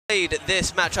played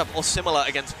this matchup or similar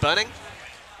against Burning,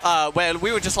 where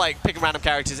we were just like picking random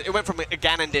characters. It went from a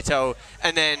Ganon Ditto,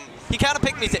 and then he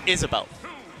counterpicked me to Isabel.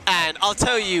 And I'll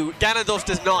tell you, Ganondorf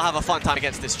does not have a fun time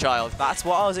against this child. That's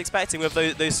what I was expecting with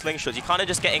those slingshots. You're kind of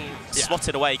just getting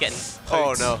swatted away, getting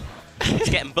poked. Oh no. He's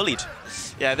getting bullied.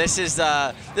 Yeah, this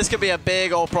could be a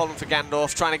big old problem for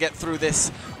Ganondorf, trying to get through this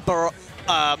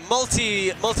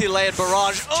multi-layered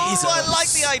barrage. Oh, Jesus. I like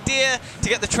the idea to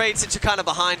get the trade since you're kind of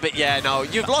behind, but yeah, no,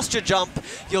 you've lost your jump.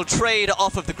 You'll trade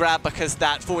off of the grab because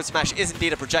that forward smash is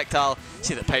indeed a projectile.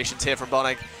 See the patience here from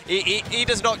Bonig. He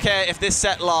does not care if this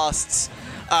set lasts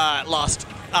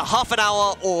half an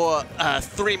hour or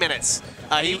 3 minutes.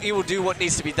 He will do what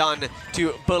needs to be done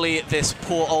to bully this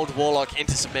poor old Warlock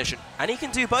into submission. And he can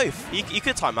do both. He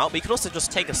could time out, but he could also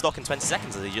just take a stock in 20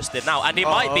 seconds as he just did now. And he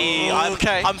might be...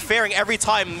 I'm fearing every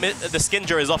time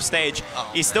TheSkinja is off stage,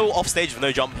 he's still off stage with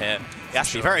no jump here. He has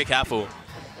to be very careful.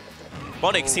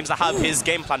 Bonig seems to have his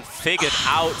game plan figured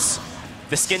out.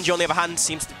 TheSkinja, on the other hand,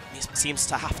 seems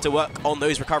to have to work on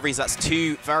those recoveries. That's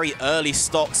 2 very early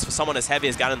stocks for someone as heavy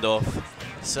as Ganondorf.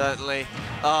 Certainly.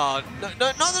 Oh,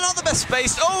 not the best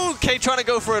space. Oh, okay, trying to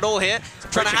go for it all here.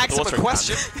 Trying to ask him a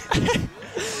question.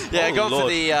 Yeah, going for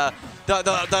the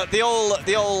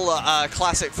old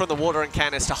classic from the watering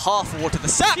can is to half water the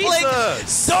sapling.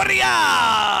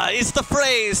 Soria is the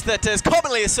phrase that is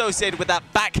commonly associated with that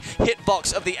back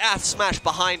hitbox of the F smash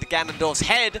behind Ganondorf's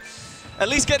head. At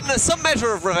least getting some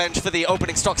measure of revenge for the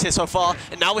opening stocks here so far,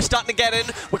 and now we're starting to get in.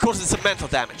 We're causing some mental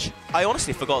damage. I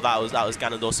honestly forgot that was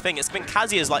Ganondorf's thing. It's been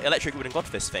Kazuya's like electric wooden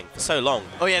godfist thing for so long.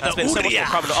 Oh yeah, that's been so much more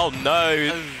prominent. Oh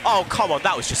no! Oh come on,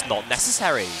 that was just not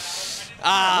necessary.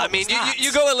 I mean,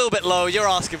 you go a little bit low. You're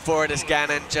asking for it as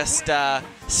Ganon just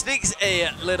sneaks a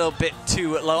little bit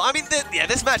too low. I mean,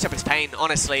 this matchup is pain.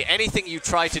 Honestly, anything you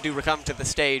try to do come to the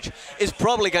stage is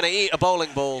probably going to eat a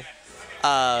bowling ball.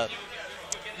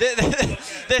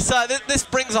 This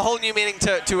brings a whole new meaning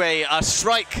to a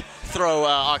strike throw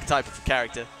archetype of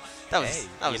character. That was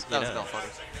not funny.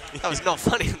 That was not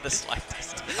funny in the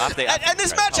slightest. And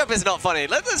this matchup is not funny.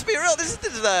 Let's be real. This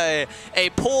is a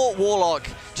poor Warlock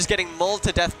just getting mauled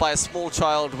to death by a small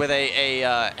child with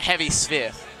a heavy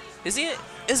sphere. Is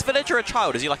Villager a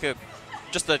child? Is he like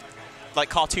just a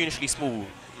cartoonishly small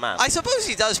man? I suppose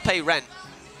he does pay rent.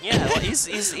 Yeah, well, he's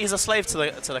a slave to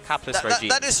the capitalist regime.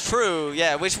 That is true.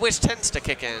 Yeah, which tends to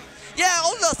kick in. Yeah,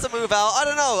 old enough to move out. I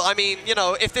don't know. I mean, you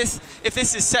know, if this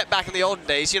is set back in the olden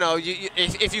days, you know,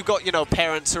 if you've got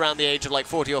parents around the age of like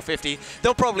 40 or 50,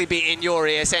 they'll probably be in your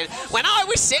ear saying, "When I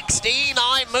was 16,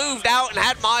 I moved out and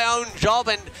had my own job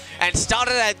and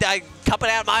started a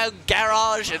company out of my own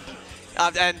garage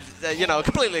and you know,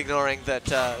 completely ignoring that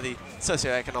the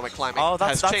socioeconomic climate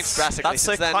has changed drastically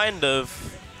since then." That's so kind of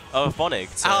Bonig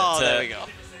there we go.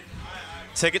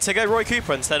 To go Roy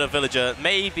Cooper instead of Villager.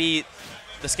 Maybe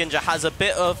TheSkinja has a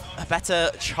bit of a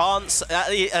better chance,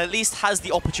 at least has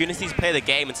the opportunity to play the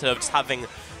game instead of just having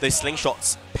those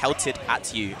slingshots pelted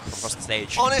at you across the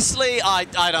stage. Honestly, I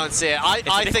don't see it. I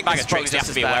think this tricks you have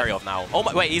to be wary of now. Oh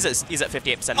my, wait, he's at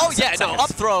 58%. Oh yeah, no,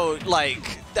 up throw,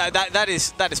 like that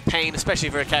is pain, especially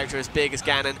for a character as big as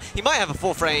Ganon. He might have a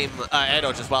 4-frame air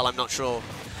dodge as well. I'm not sure.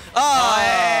 Oh,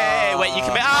 hey, wait, you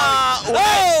can make.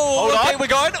 Hold on.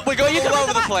 We're going all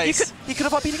over the place. He could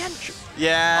have up beat again.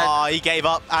 Yeah. Oh, he gave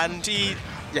up, and he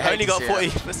only got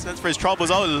 40% for his troubles.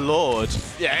 Oh lord.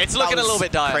 Yeah, it's looking a little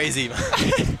bit dire. Crazy, man.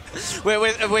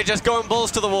 we're just going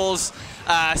balls to the walls,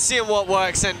 seeing what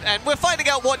works, and we're finding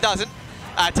out what doesn't.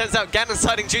 Turns out Ganon's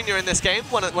siding Junior in this game,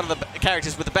 one of the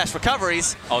characters with the best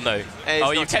recoveries. Oh no.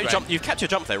 You kept your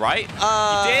jump though, right?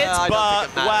 You did,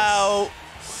 but well.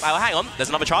 Well, hang on. There's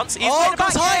another chance. He's made it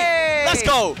back. High. Let's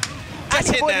go.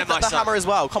 Get in there, my son. The hammer as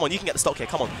well. Come on, you can get the stock here.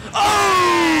 Come on.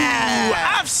 Oh!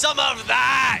 Have some of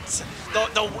that.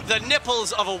 The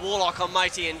nipples of a Warlock are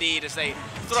mighty indeed as they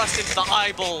thrust into the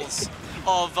eyeballs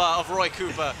of Roy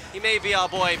Cooper. He may be our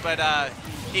boy, but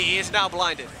he is now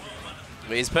blinded.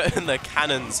 He's putting the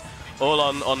cannons all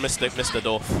on Mr.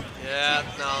 Dorf. Yeah,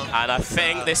 no. And I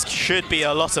think this should be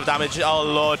a lot of damage. Oh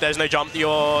lord, there's no jump.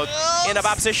 You're in a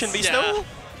bad position, but still.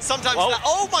 Sometimes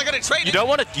oh my god, it traded. You don't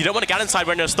want to get inside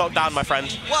when you're stock down, my friend.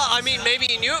 Well, I mean, maybe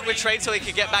he knew it would trade so he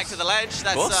could get back to the ledge.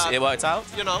 That's, of course, it worked out.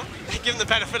 You know, give him the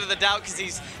benefit of the doubt because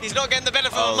he's not getting the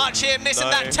benefit of much here. Missing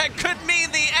that tech could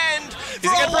mean the end. He's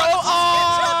gonna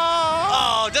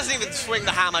doesn't even swing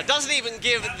the hammer. Doesn't even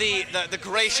give the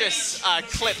gracious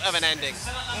clip of an ending.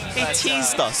 He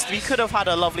teased us. We could have had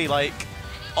a lovely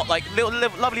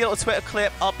lovely little Twitter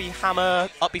clip, uppy hammer,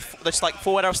 just like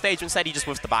forward air stage. Instead, he just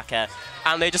whiffed the back air,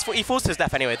 and he falls to his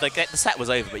death anyway. The set was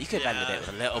over, but you could have ended it with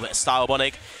a little bit of style,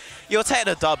 Bonig. You're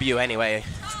taking a W anyway.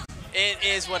 It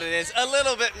is what it is. A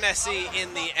little bit messy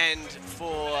in the end for,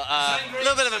 a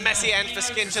little bit of a messy end for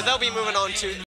Skinja. They'll be moving on to